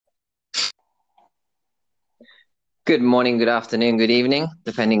Good morning, good afternoon, good evening,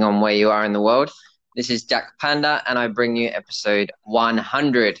 depending on where you are in the world. This is Jack Panda, and I bring you episode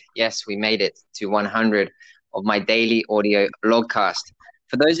 100. Yes, we made it to 100 of my daily audio logcast.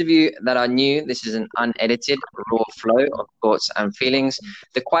 For those of you that are new, this is an unedited, raw flow of thoughts and feelings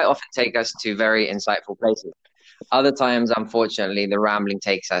that quite often take us to very insightful places. Other times, unfortunately, the rambling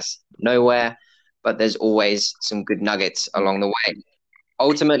takes us nowhere, but there's always some good nuggets along the way.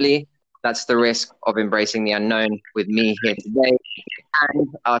 Ultimately, that's the risk of embracing the unknown with me here today and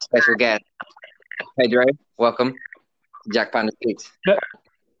our special guest, Pedro. Welcome to Jack Panda Speaks.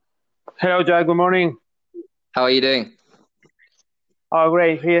 Hello, Jack. Good morning. How are you doing? Oh,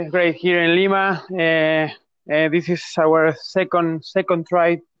 great here in Lima. This is our second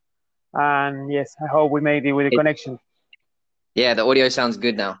try, and yes, I hope we made it with the connection. Yeah, the audio sounds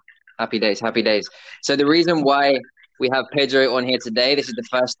good now. Happy days, happy days. So the reason why we have Pedro on here today, this is the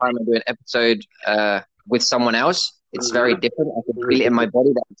first time I do an episode with someone else. It's very different. I can feel it in my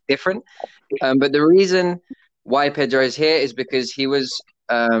body that it's different. But the reason why Pedro is here is because he was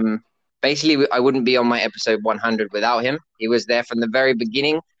basically, I wouldn't be on my episode 100 without him. He was there from the very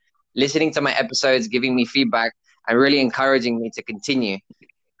beginning, listening to my episodes, giving me feedback, and really encouraging me to continue.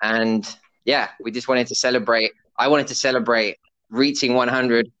 And yeah, we just wanted to celebrate. I wanted to celebrate reaching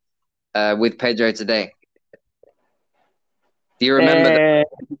 100 with Pedro today. Do you remember the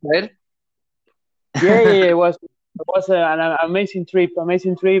episode? Yeah, it was an amazing trip. For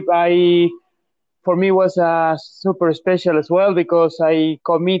me was super special as well because I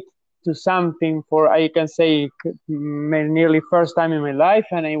commit to something for I can say nearly first time in my life,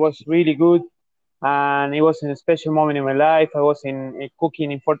 and it was really good. And it was a special moment in my life. I was in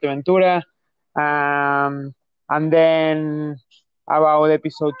cooking in Fuerteventura, and then about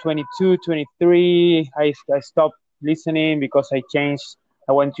episode 22, 23, I stopped listening because I changed.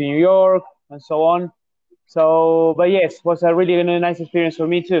 I went to New York and so on. So, but yes, it was a really nice experience for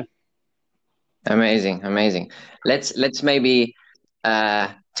me too. Amazing, amazing. Let's maybe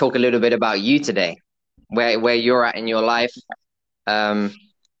talk a little bit about you today, where you're at in your life.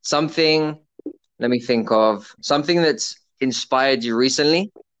 Something. Let me think of something that's inspired you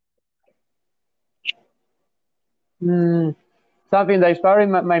recently. Something that inspired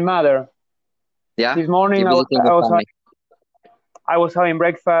my mother. Yeah. This morning I was having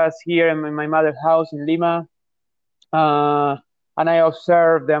breakfast here in my mother's house in Lima, and I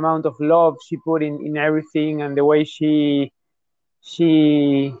observed the amount of love she put in everything, and the way she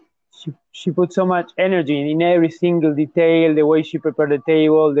put so much energy in every single detail, the way she prepared the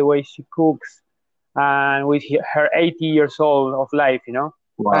table, the way she cooks, and with her 80 years old of life,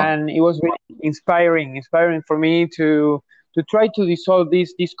 Wow. And it was really inspiring for me to try to dissolve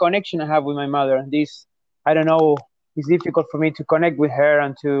this connection I have with my mother. I don't know, it's difficult for me to connect with her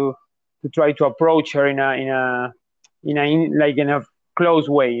and to try to approach her in a close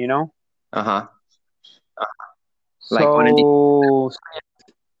way, Uh-huh. So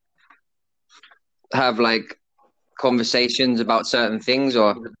have like conversations about certain things, or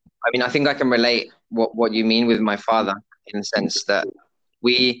I mean, I think I can relate what you mean with my father in the sense that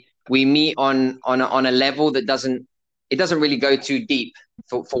we meet on a level that doesn't really go too deep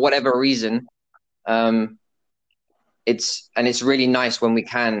for whatever reason. It's really nice when we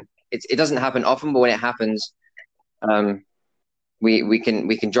can. It doesn't happen often, but when it happens, we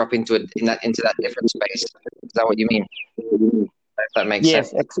can drop into that different space. Is that what you mean? If that makes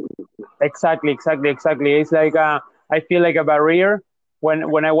sense. Yes, exactly. It's like I feel like a barrier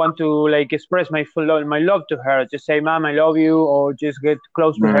when I want to like express my my love to her, just say, "Mom, I love you," or just get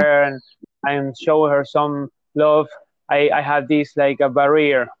close to her and show her some love. I have this like a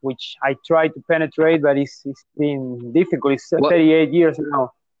barrier which I try to penetrate, but it's been difficult. It's 38 years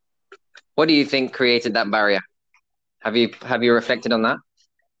now. What do you think created that barrier? Have you reflected on that?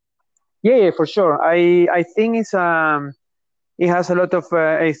 Yeah, for sure. I think it has a lot of.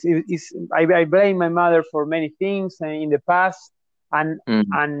 I blame my mother for many things in the past, and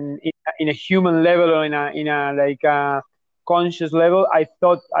in a human level or in a like a conscious level, I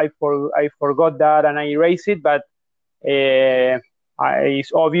thought I forgot that and I erased it, but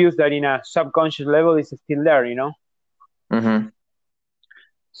it's obvious that in a subconscious level it's still there, Mm-hmm.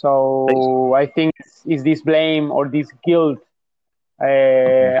 So I think it's this blame or this guilt.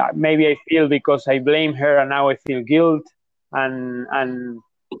 Maybe I feel because I blame her and now I feel guilt, and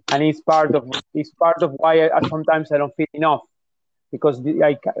it's part of why sometimes I don't feel enough because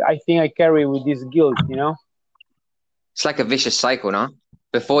I think I carry with this guilt, It's like a vicious cycle, no?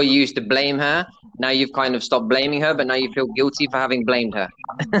 Before you used to blame her, now you've kind of stopped blaming her, but now you feel guilty for having blamed her.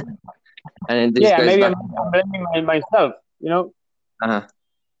 And maybe I'm blaming myself, Uh-huh.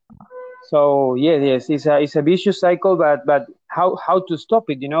 So yes, it's a vicious cycle, but how to stop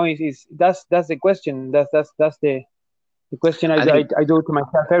it? Is that's the question. That's the question I think, I do to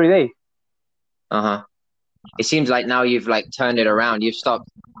myself every day. uh-huh. It seems like now you've like turned it around. You've stopped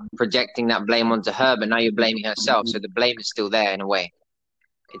projecting that blame onto her, but now you're blaming herself. So the blame is still there in a way.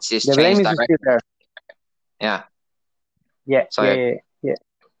 It's just The blame changed is still direction. there. Yeah. Yeah, yeah, So yeah, yeah.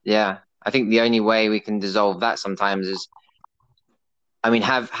 yeah, I think the only way we can dissolve that sometimes is, I mean,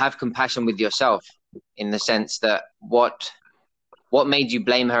 have compassion with yourself in the sense that what made you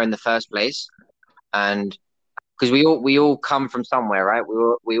blame her in the first place, and because we all come from somewhere, right?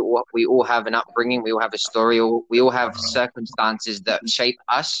 We all have an upbringing, we all have a story, we all have circumstances that shape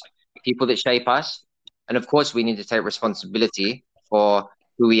us, people that shape us, and of course we need to take responsibility for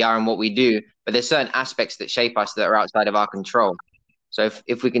who we are and what we do. But there's certain aspects that shape us that are outside of our control. So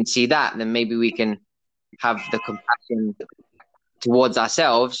if we can see that, then maybe we can have the compassion towards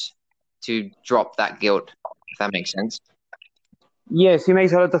ourselves to drop that guilt, if that makes sense. Yes, it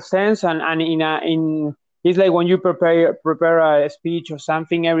makes a lot of sense, and in it's like when you prepare a speech or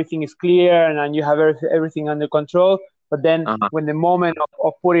something, everything is clear and you have everything under control. But then Uh-huh. when the moment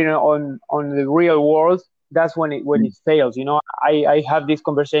of putting it on the real world, that's when it fails. I have this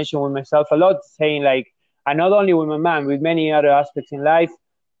conversation with myself a lot, saying like, and not only with my mom, with many other aspects in life.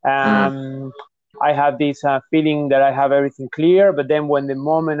 Mm. Um, I have this feeling that I have everything clear, but then when the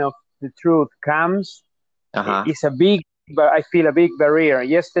moment of the truth comes, Uh-huh. it's a big, but I feel a big barrier.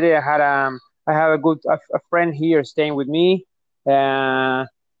 Yesterday, I have a friend here staying with me, and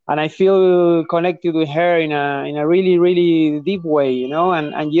I feel connected with her in a really really deep way,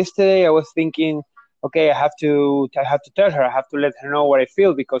 And yesterday I was thinking, okay, I have to tell her, I have to let her know what I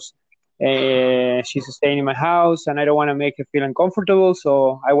feel because she's staying in my house, and I don't want to make her feel uncomfortable.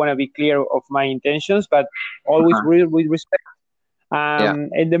 So I want to be clear of my intentions, but always Uh-huh. with respect. Yeah.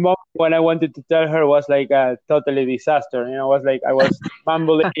 In the moment when I wanted to tell her was like a totally disaster. Was like I was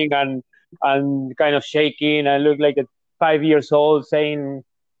mumbling and kind of shaking. I looked like a 5 years old saying,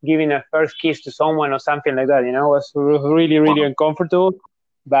 giving a first kiss to someone or something like that. It was really, really Wow. uncomfortable.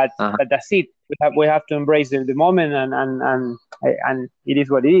 But Uh-huh. but that's it. We have to embrace the moment, and it is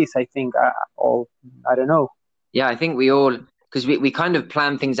what it is. I think, or I don't know. Yeah, I think we all, because we kind of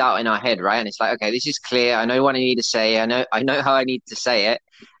plan things out in our head, right? And it's like, okay, this is clear. I know what I need to say. I know how I need to say it.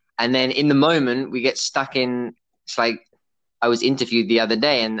 And then in the moment, we get stuck in. It's like I was interviewed the other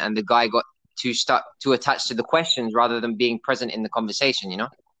day, and the guy got too attached to the questions rather than being present in the conversation.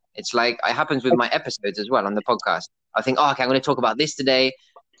 It's like it happens with my episodes as well on the podcast. I think, oh, okay, I'm going to talk about this today,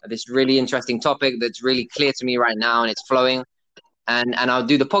 this really interesting topic that's really clear to me right now, and it's flowing. And I'll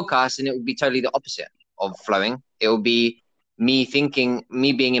do the podcast, and it would be totally the opposite of flowing. It will be me thinking,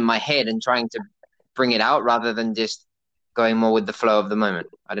 me being in my head and trying to bring it out rather than just going more with the flow of the moment.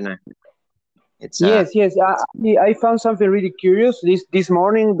 I don't know. It's Yes, yes. I found something really curious this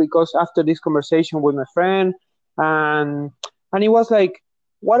morning because after this conversation with my friend, and and it was like,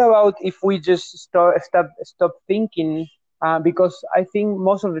 what about if we just stop thinking? Because I think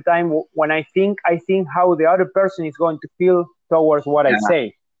most of the time when I think how the other person is going to feel towards what I yeah, say.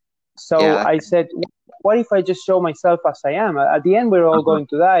 So yeah, I said, what if I just show myself as I am? At the end, we're all uh-huh, going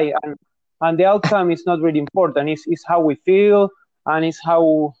to die, and the outcome is not really important. It's how we feel, and it's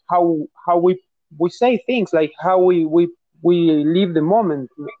how we say things, like how we live the moment.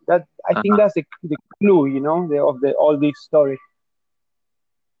 That I think uh-huh. that's the clue, of the all this story.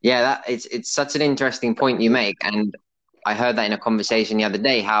 Yeah. That it's such an interesting point you make, and I heard that in a conversation the other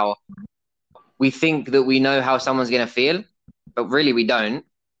day. How we think that we know how someone's going to feel, but really we don't.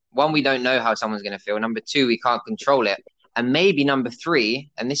 One, we don't know how someone's going to feel. Number two, we can't control it. And maybe number three,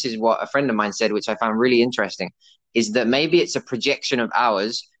 and this is what a friend of mine said, which I found really interesting, is that maybe it's a projection of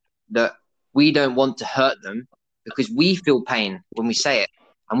ours that we don't want to hurt them because we feel pain when we say it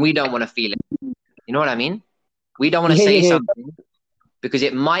and we don't want to feel it. You know what I mean? We don't want to Yeah, say yeah, something because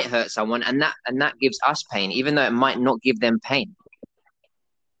it might hurt someone, and that gives us pain, even though it might not give them pain.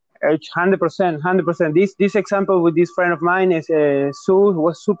 100%, 100%. This example with this friend of mine is Sue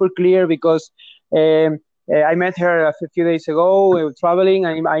was super clear because um, I met her a few days ago. We were traveling,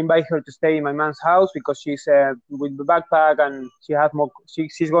 and I invite her to stay in my mom's house because she's with the backpack, and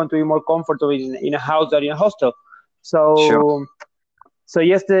she's going to be more comfortable in a house than in a hostel. Sure. So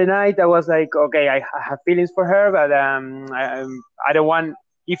yesterday night I was like, okay, I have feelings for her, but I don't want,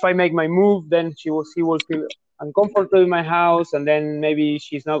 if I make my move, then she will feel uncomfortable in my house, and then maybe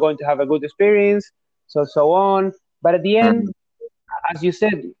she's not going to have a good experience, so on. But at the end, Mm, as you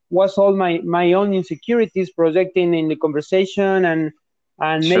said, was all my own insecurities projecting in the conversation, and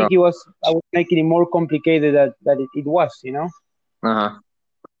sure. I was making it more complicated that it was. Uh-huh.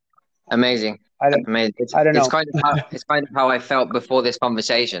 Amazing. I don't Amazing. I don't It's know. kind of how I felt before this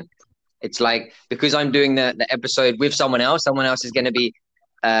conversation. It's like because I'm doing the episode with someone else is going to be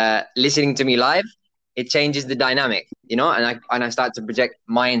listening to me live. It changes the dynamic, you know, and I start to project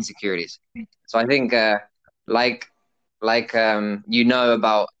my insecurities. So I think like you know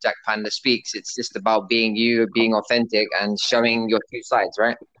about Jack Panda Speaks, it's just about being you, being authentic, and showing your two sides,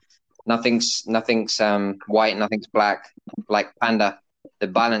 right? Nothing's white, nothing's black, like Panda, the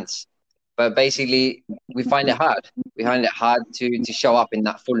balance. But basically, we find it hard. We find it hard to show up in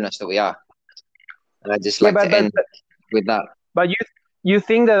that fullness that we are. And I just Yeah, like to end with that. but you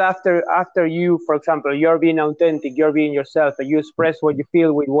think that after you, for example, you're being authentic, you're being yourself, and you express what you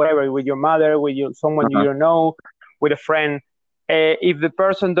feel with whatever, with your mother, with someone you Uh-huh. don't know, with a friend. If the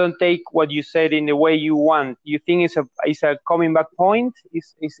person don't take what you said in the way you want, you think it's a coming back point?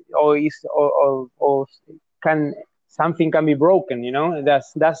 Or can something can be broken? You know,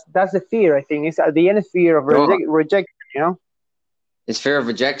 that's the fear. I think it's at the end fear of Sure. rejection. You know. It's fear of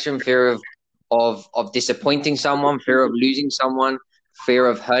rejection, fear of disappointing someone, fear of losing someone, fear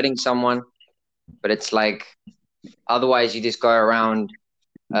of hurting someone. But it's like otherwise you just go around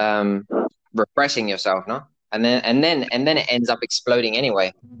repressing yourself, no? And then it ends up exploding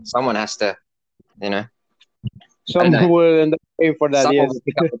anyway. Someone has to, you know, I don't Someone know. will end up paying for that. Someone Yes. will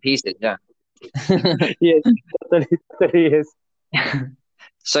pick up the pieces, yeah. Yes. Totally. Yes.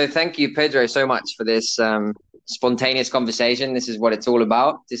 So thank you, Pedro, so much for this spontaneous conversation. This is what it's all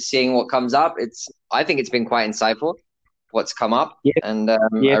about. Just seeing what comes up. I think it's been quite insightful what's come up, Yes. and I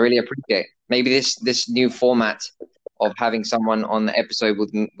Yes. really appreciate. Maybe this new format of having someone on the episode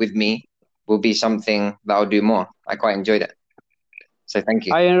with me will be something that I'll do more. I quite enjoyed it. So thank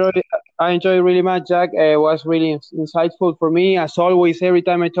you. I enjoy really much, Jack. It was really insightful for me, as always. Every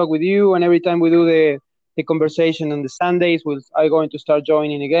time I talk with you, and every time we do the conversation on the Sundays, I'm going to start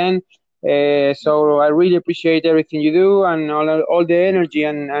joining again. So I really appreciate everything you do and all the energy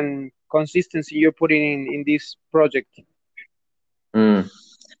and consistency you're putting in this project. Mm.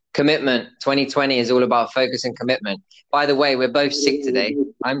 Commitment 2020 is all about focus and commitment. By the way, we're both sick today.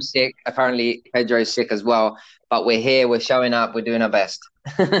 I'm sick. Apparently, Pedro's sick as well. But we're here. We're showing up. We're doing our best.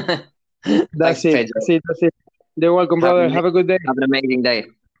 That's Thanks, it. Pedro. That's it. That's it. You're welcome, Have brother. an, Have a good day. have an amazing day.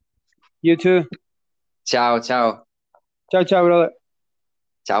 You too. Ciao, ciao. Ciao, ciao, brother.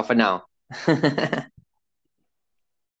 Ciao for now.